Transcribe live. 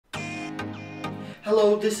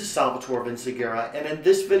Hello, this is Salvatore Vinciguerra, and in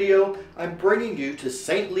this video, I'm bringing you to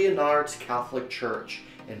St. Leonard's Catholic Church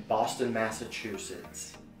in Boston,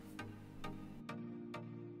 Massachusetts.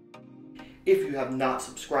 If you have not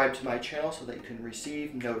subscribed to my channel so that you can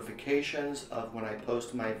receive notifications of when I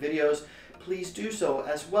post my videos, please do so,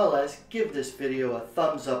 as well as give this video a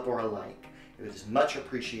thumbs up or a like. It is much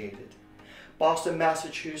appreciated. Boston,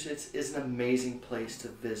 Massachusetts is an amazing place to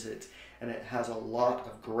visit, and it has a lot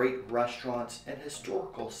of great restaurants and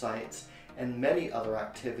historical sites and many other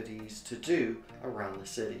activities to do around the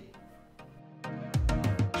city.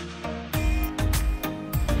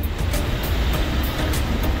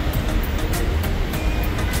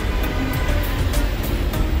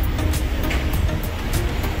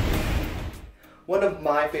 One of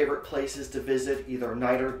my favorite places to visit, either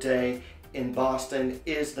night or day, in Boston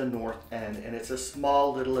is the North End, and it's a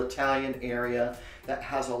small little Italian area that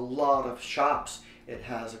has a lot of shops. It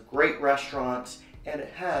has great restaurants, and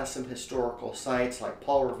it has some historical sites like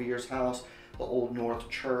Paul Revere's house, the Old North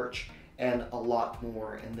Church, and a lot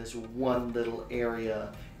more in this one little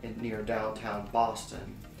area near downtown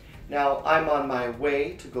Boston. Now, I'm on my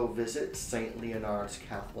way to go visit St. Leonard's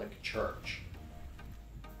Catholic Church.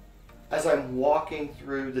 As I'm walking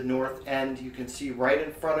through the North End, you can see right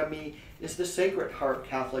in front of me is the Sacred Heart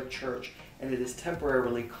Catholic Church, and it is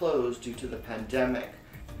temporarily closed due to the pandemic.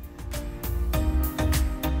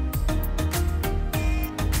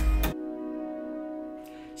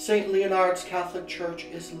 St. Leonard's Catholic Church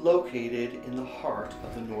is located in the heart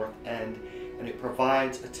of the North End, and it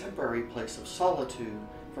provides a temporary place of solitude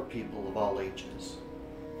for people of all ages.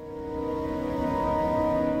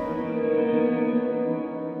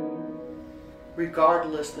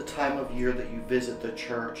 Regardless the time of year that you visit the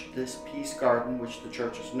church, this peace garden, which the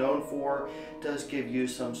church is known for, does give you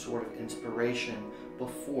some sort of inspiration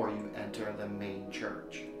before you enter the main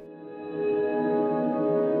church.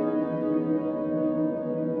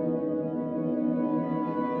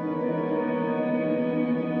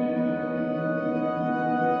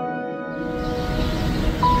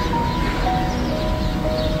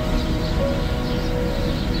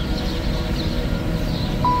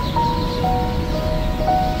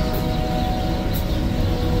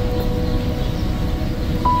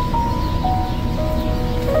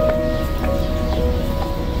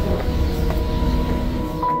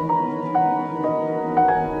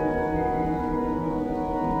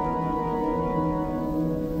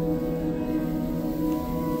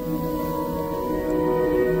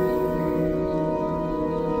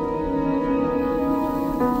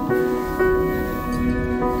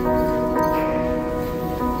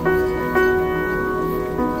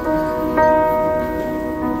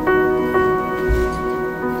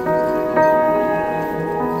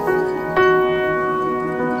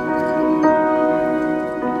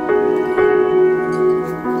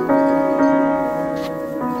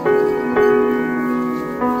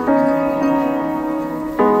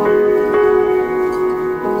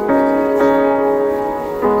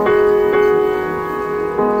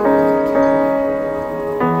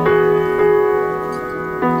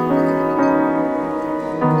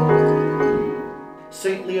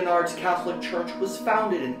 St. Leonard's Catholic Church was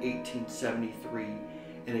founded in 1873,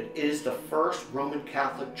 and it is the first Roman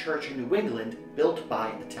Catholic church in New England built by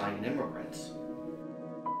Italian immigrants.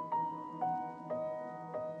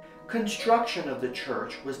 Construction of the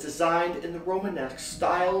church was designed in the Romanesque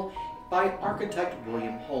style by architect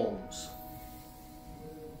William Holmes.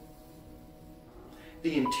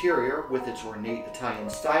 The interior, with its ornate Italian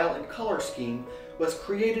style and color scheme, was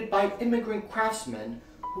created by immigrant craftsmen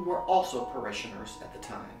who were also parishioners at the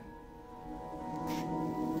time.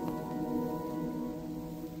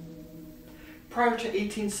 Prior to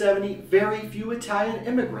 1870, very few Italian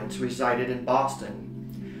immigrants resided in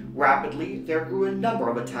Boston. Rapidly, there grew a number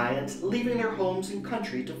of Italians leaving their homes and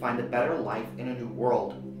country to find a better life in a new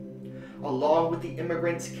world. Along with the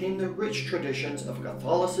immigrants came the rich traditions of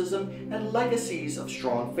Catholicism and legacies of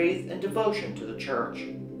strong faith and devotion to the Church.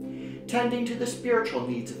 Tending to the spiritual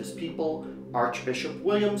needs of his people, Archbishop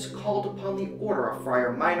Williams called upon the Order of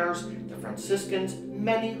Friar Minors, the Franciscans,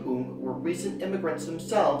 many whom were recent immigrants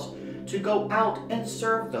themselves, to go out and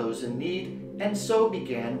serve those in need, and so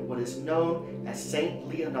began what is known as St.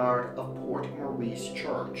 Leonard of Port Maurice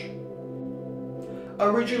Church.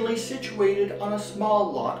 Originally situated on a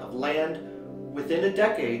small lot of land, within a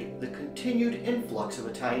decade, the continued influx of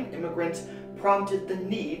Italian immigrants prompted the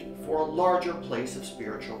need for a larger place of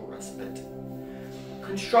spiritual respite.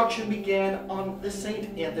 Construction began on the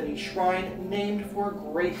St. Anthony Shrine, named for a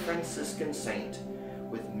great Franciscan saint,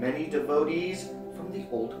 with many devotees from the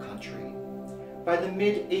old country. By the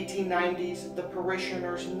mid-1890s, the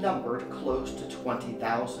parishioners numbered close to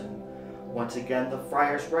 20,000. Once again, the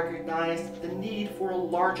friars recognized the need for a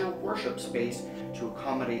larger worship space to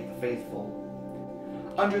accommodate the faithful.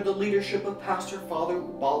 Under the leadership of Pastor Father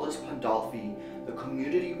Baldus Pandolfi, the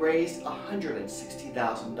community raised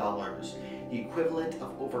 $160,000, the equivalent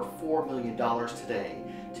of over $4 million today,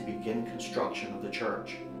 to begin construction of the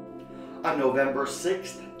church. On November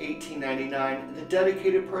 6, 1899, the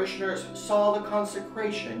dedicated parishioners saw the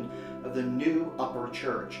consecration of the new upper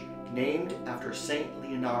church, named after Saint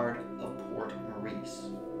Leonard of Port Maurice.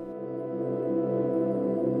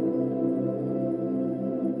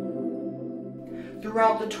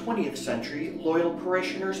 Throughout the 20th century, loyal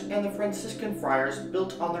parishioners and the Franciscan friars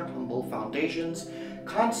built on their humble foundations,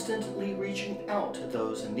 constantly reaching out to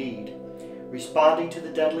those in need. Responding to the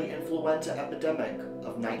deadly influenza epidemic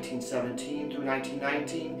of 1917 through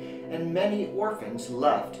 1919, and many orphans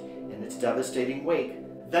left in its devastating wake,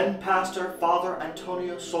 then Pastor Father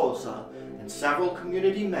Antonio Souza and several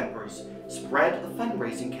community members spread a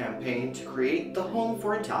fundraising campaign to create the Home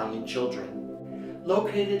for Italian Children.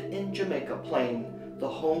 Located in Jamaica Plain, the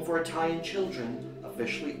Home for Italian Children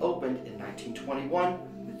officially opened in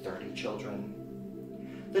 1921 with 30 children.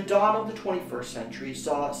 The dawn of the 21st century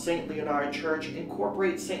saw St. Leonard Church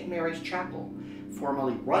incorporate St. Mary's Chapel,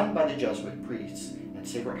 formerly run by the Jesuit priests, and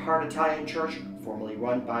Sacred Heart Italian Church, formerly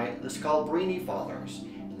run by the Scalabrini Fathers,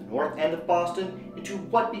 in the north end of Boston, into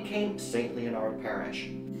what became St. Leonard Parish.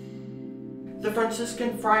 The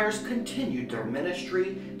Franciscan friars continued their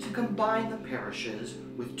ministry to combine the parishes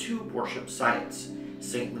with two worship sites,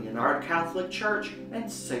 St. Leonard Catholic Church and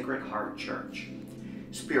Sacred Heart Church.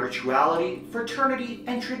 Spirituality, fraternity,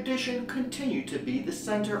 and tradition continue to be the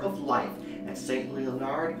center of life at St.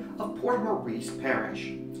 Leonard of Port Maurice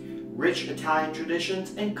Parish. Rich Italian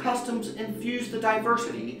traditions and customs infuse the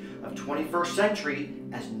diversity of 21st century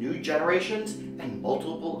as new generations and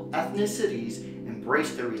multiple ethnicities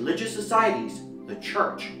embrace their religious societies, the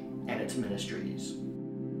church, and its ministries.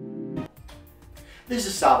 This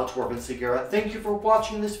is Salvatore Vinciguerra. Thank you for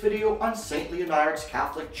watching this video on St. Leonard's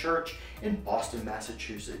Catholic Church in Boston,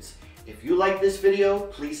 Massachusetts. If you like this video,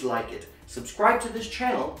 please like it, subscribe to this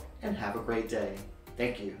channel, and have a great day.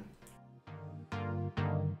 Thank you.